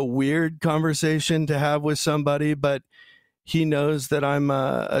kind of a weird conversation to have with somebody, but he knows that I'm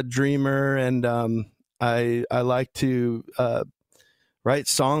a dreamer, and I like to write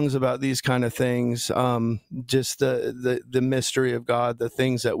songs about these kind of things, just the mystery of God, the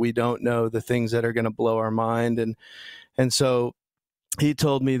things that we don't know, the things that are going to blow our mind. And so he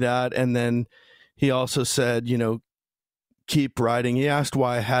told me that. And then he also said, you know, keep writing. He asked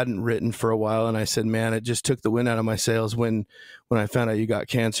why I hadn't written for a while. And I said, man, it just took the wind out of my sails when I found out you got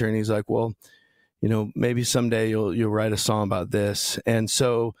cancer. And he's like, well, you know, maybe someday you'll write a song about this. And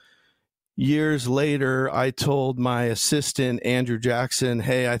so years later, I told my assistant, Andrew Jackson,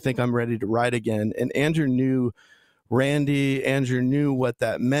 hey, I think I'm ready to write again. And Andrew knew Randy. Andrew knew what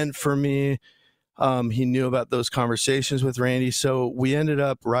that meant for me. He knew about those conversations with Randy. So we ended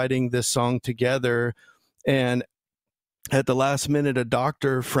up writing this song together. And at the last minute, a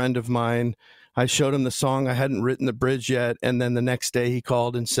doctor friend of mine I showed him the song. I hadn't written the bridge yet. And then the next day he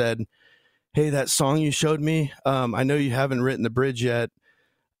called and said, "Hey, that song you showed me, I know you haven't written the bridge yet.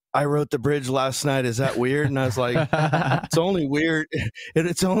 I wrote the bridge last night. Is that weird?" And I was like, "It's only weird.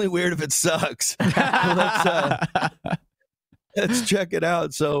 It's only weird if it sucks. Let's check it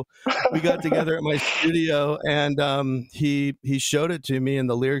out." So we got together at my studio, and he showed it to me, and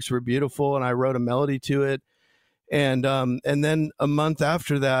the lyrics were beautiful, and I wrote a melody to it. And then a month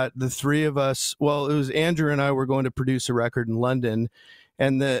after that, the three of us, well, it was Andrew and I were going to produce a record in London,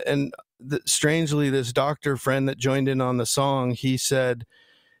 and strangely, this doctor friend that joined in on the song, he said,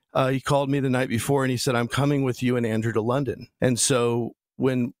 he called me the night before and he said, "I'm coming with you and Andrew to London." And so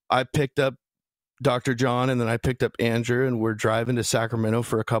when I picked up Dr. John and then I picked up Andrew, and we're driving to Sacramento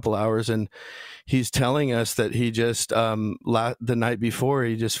for a couple hours, and he's telling us that he just, the night before,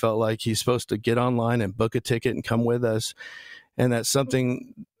 he just felt like he's supposed to get online and book a ticket and come with us, and that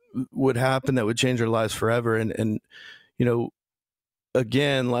something would happen that would change our lives forever. And you know,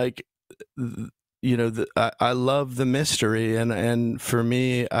 again, like, you know, I love the mystery, and for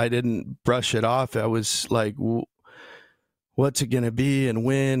me, I didn't brush it off. I was like, what's it going to be and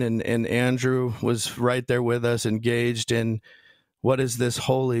when? And Andrew was right there with us, engaged in what is this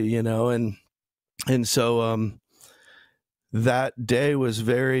holy, you know? And so, that day was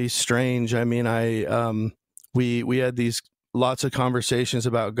very strange. I mean, we had these lots of conversations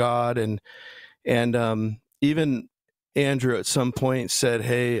about God, and even Andrew at some point said,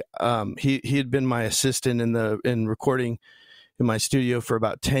 "Hey," he had been my assistant in recording in my studio for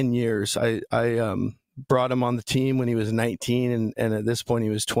about 10 years. I brought him on the team when he was 19, and at this point he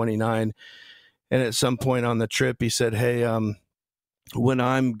was 29. And at some point on the trip, he said, "Hey, when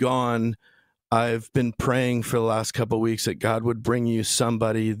I'm gone, I've been praying for the last couple of weeks that God would bring you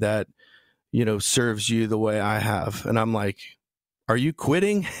somebody that, you know, serves you the way I have." And I'm like, "Are you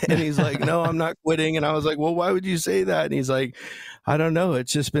quitting?" And he's like, "No, I'm not quitting." And I was like, "Well, why would you say that?" And he's like, "I don't know.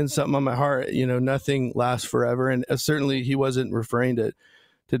 It's just been something on my heart. You know, nothing lasts forever." And certainly he wasn't referring to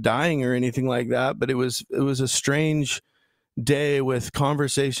dying or anything like that, but it was a strange day with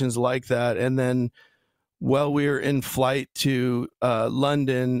conversations like that. And then while we were in flight to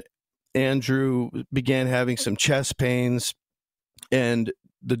London, Andrew began having some chest pains, and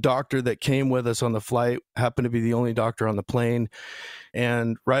the doctor that came with us on the flight happened to be the only doctor on the plane.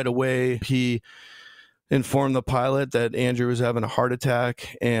 And right away, he informed the pilot that Andrew was having a heart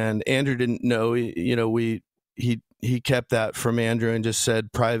attack, and Andrew didn't know. He kept that from Andrew and just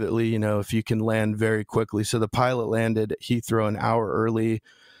said privately, you know, if you can land very quickly. So the pilot landed at Heathrow an hour early.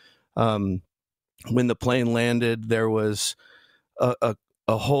 When the plane landed, there was a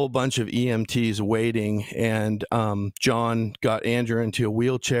whole bunch of EMTs waiting, and John got Andrew into a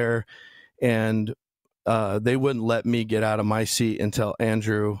wheelchair, and they wouldn't let me get out of my seat until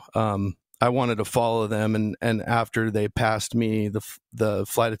Andrew. I wanted to follow them, and after they passed me, the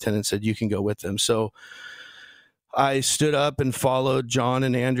flight attendant said, "You can go with them." So I stood up and followed John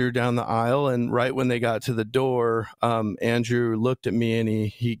and Andrew down the aisle, and right when they got to the door, Andrew looked at me and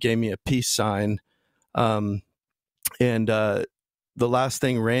he gave me a peace sign. And the last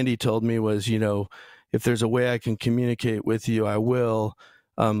thing Randy told me was, you know, if there's a way I can communicate with you, I will.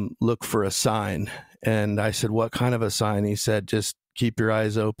 Look for a sign. And I said, "What kind of a sign?" He said, "Just keep your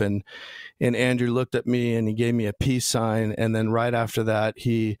eyes open." And Andrew looked at me and he gave me a peace sign. And then right after that,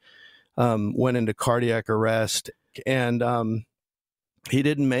 he went into cardiac arrest, and he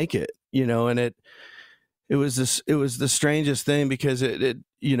didn't make it, you know. And it was the strangest thing, because it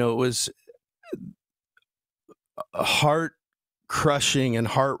you know, it was heart crushing and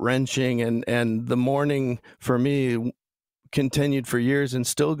heart wrenching, and the mourning for me continued for years and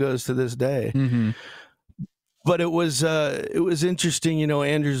still goes to this day. Mm-hmm. But it was interesting, you know.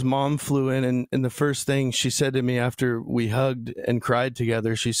 Andrew's mom flew in, and the first thing she said to me after we hugged and cried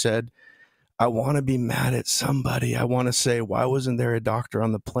together, she said, "I want to be mad at somebody. I want to say, why wasn't there a doctor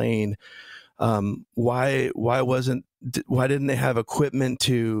on the plane? Why didn't they have equipment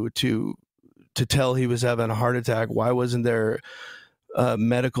to tell he was having a heart attack? Why wasn't there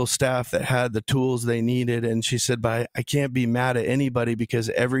medical staff that had the tools they needed?" And she said, "But I can't be mad at anybody, because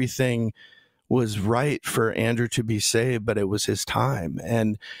everything was right for Andrew to be saved, but it was his time."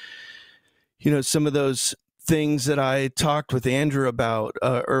 And, you know, some of those things that I talked with Andrew about,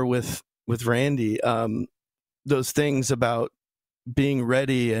 or with Randy, those things about being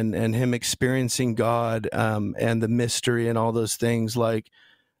ready and him experiencing God, and the mystery and all those things. Like,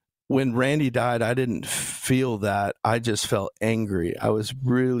 when Randy died, I didn't feel that. I just felt angry. I was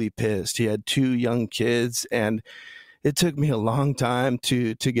really pissed. He had 2 young kids, and it took me a long time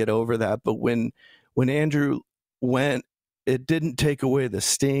to get over that. But when Andrew went, it didn't take away the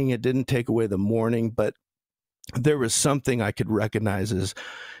sting. It didn't take away the mourning, but there was something I could recognize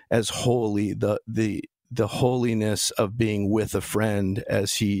as holy, the holiness of being with a friend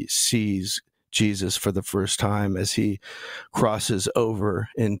as he sees Jesus for the first time, as he crosses over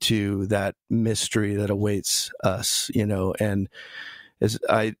into that mystery that awaits us, and as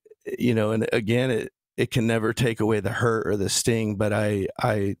and again, it can never take away the hurt or the sting, but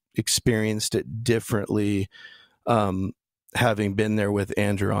I experienced it differently, having been there with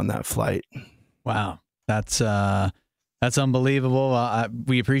Andrew on that flight. Wow. That's unbelievable.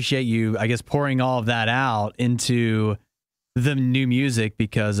 We appreciate you, I guess, pouring all of that out into the new music,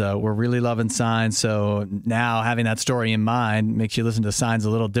 because we're really loving Signs. So now having that story in mind makes you listen to Signs a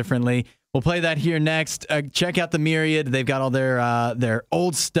little differently. We'll play that here next. Check out the Myriad. They've got all their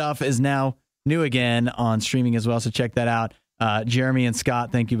old stuff is now new again on streaming as well. So check that out. Jeremy and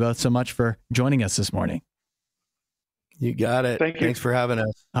Scott, thank you both so much for joining us this morning. You got it. Thank you. Thanks for having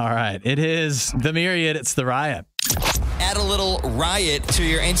us. All right. It is the Myriad. It's the Riot. Add a little Riot to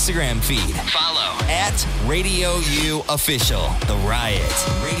your Instagram feed. Follow @RadioU Official. The Riot.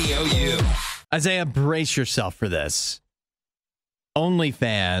 RadioU. Isaiah, brace yourself for this.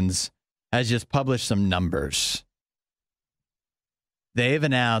 OnlyFans has just published some numbers. They've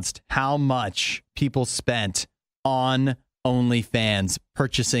announced how much people spent on OnlyFans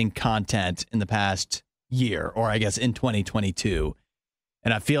purchasing content in the past year, or I guess in 2022.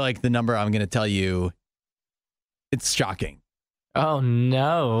 And I feel like the number I'm going to tell you, it's shocking. Oh,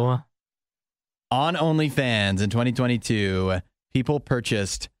 no. On OnlyFans in 2022, people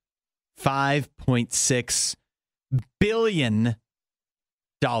purchased $5.6 billion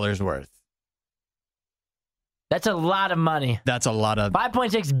worth. That's a lot of money. That's a lot of...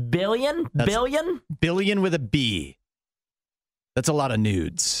 5.6 billion? Billion? Billion with a B. That's a lot of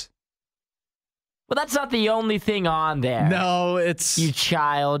nudes. Well, that's not the only thing on there. No, it's... You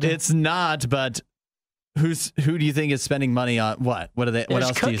child. It's not, but who do you think is spending money on what? What are they? There's what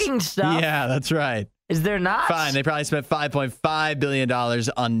else do you... cooking stuff. Yeah, that's right. Is there not? Fine, they probably spent $5.5 billion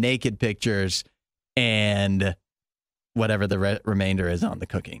on naked pictures and whatever the remainder is on the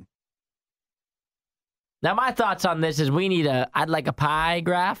cooking. Now, my thoughts on this is I'd like a pie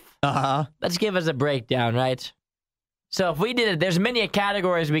graph. Uh-huh. Let's give us a breakdown, right? So if we did it, there's many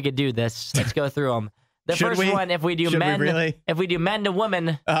categories we could do this. Let's go through them. The Should first we? one, if we do Should men, we really? if we do men to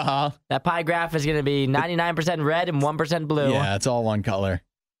women, that pie graph is going to be 99% red and 1% blue. Yeah, it's all one color.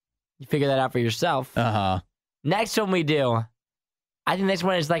 You figure that out for yourself. Next one we do, I think this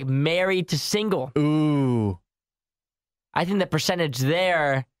one is like married to single. Ooh. I think the percentage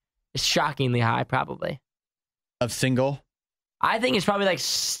there is shockingly high, probably. Of single? I think it's probably like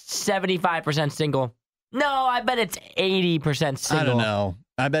 75% single. No, I bet it's 80% single. I don't know.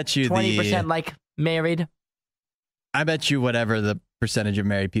 I bet you 20% like married. I bet you whatever the percentage of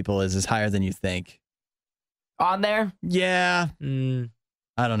married people is higher than you think. On there? Yeah.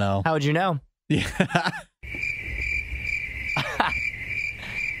 I don't know. How would you know? Yeah.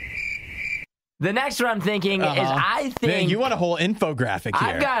 The next one I'm thinking is I think... Man, you want a whole infographic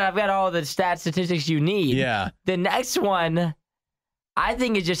here. I've got all the statistics you need. Yeah. The next one, I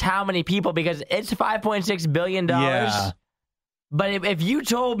think, is just how many people, because it's $5.6 billion. Yeah. But if you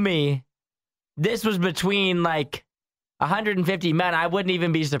told me this was between like 150 men, I wouldn't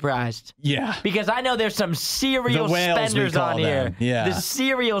even be surprised. Yeah. Because I know there's some serial spenders on here. Yeah. The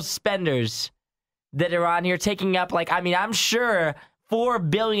serial spenders that are on here taking up I'm sure 4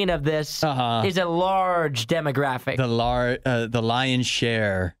 billion of this is a large demographic. The lion's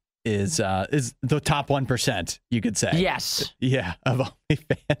share is the top 1%, you could say. Yes. Yeah, of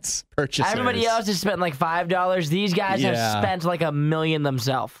OnlyFans purchasers. Everybody else has spent like $5. These guys have spent like $1 million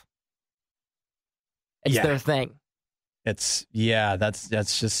themselves. It's their thing. It's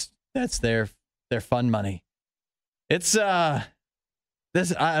that's their fun money. It's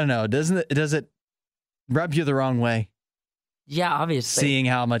this, I don't know, does it rub you the wrong way? Yeah, obviously. Seeing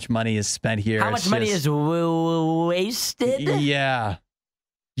how much money is spent here. How much money is wasted? Yeah.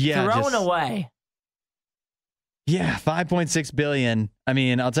 Yeah. Thrown away. Yeah, $5.6 billion. I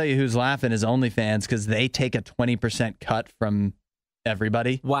mean, I'll tell you who's laughing is OnlyFans, because they take a 20% cut from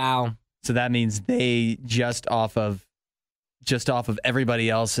everybody. Wow. So that means they just off of everybody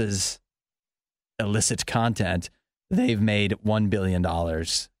else's illicit content, they've made $1 billion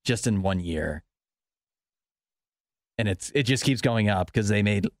just in 1 year. And it just keeps going up, because they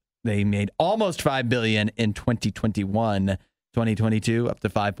made almost $5 billion in 2021, 2022, up to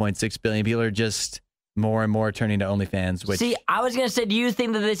 $5.6 billion. People are just more and more turning to OnlyFans. Which, see, I was gonna say, do you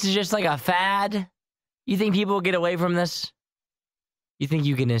think that this is just like a fad? You think people will get away from this? You think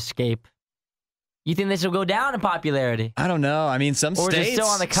you can escape? You think this will go down in popularity? I don't know. I mean, some Or is it still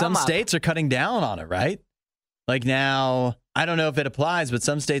on the come up? states are cutting down on it, right? Like now, I don't know if it applies, but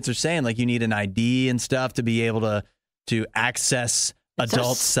some states are saying like you need an ID and stuff to be able to access It's so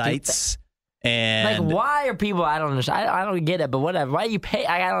adult stupid. sites. And Like, why are people? I don't understand. I don't get it, but whatever. Why you pay?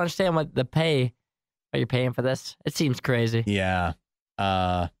 I don't understand what the pay. Why you're paying for this? It seems crazy. yeah,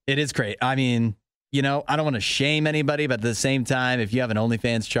 it is great. I mean, I don't want to shame anybody, but at the same time, if you have an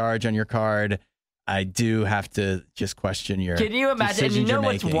OnlyFans charge on your card, I do have to just question your. Can you imagine? And you decisions know you're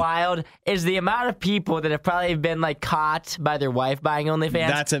what's making. wild is the amount of people that have probably been like caught by their wife buying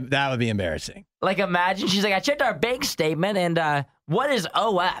OnlyFans. That would be embarrassing. Like, imagine she's like, I checked our bank statement, and what is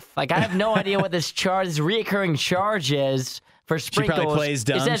OF? Like, I have no idea what this reoccurring charge is for sprinkles. She probably plays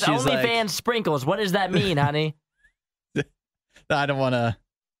dumb. It says She's OnlyFans like, sprinkles. What does that mean, honey? I don't want to.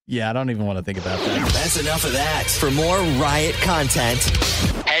 Yeah, I don't even want to think about that. That's enough of that. For more Riot content,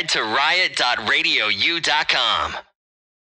 head to riot.radiou.com.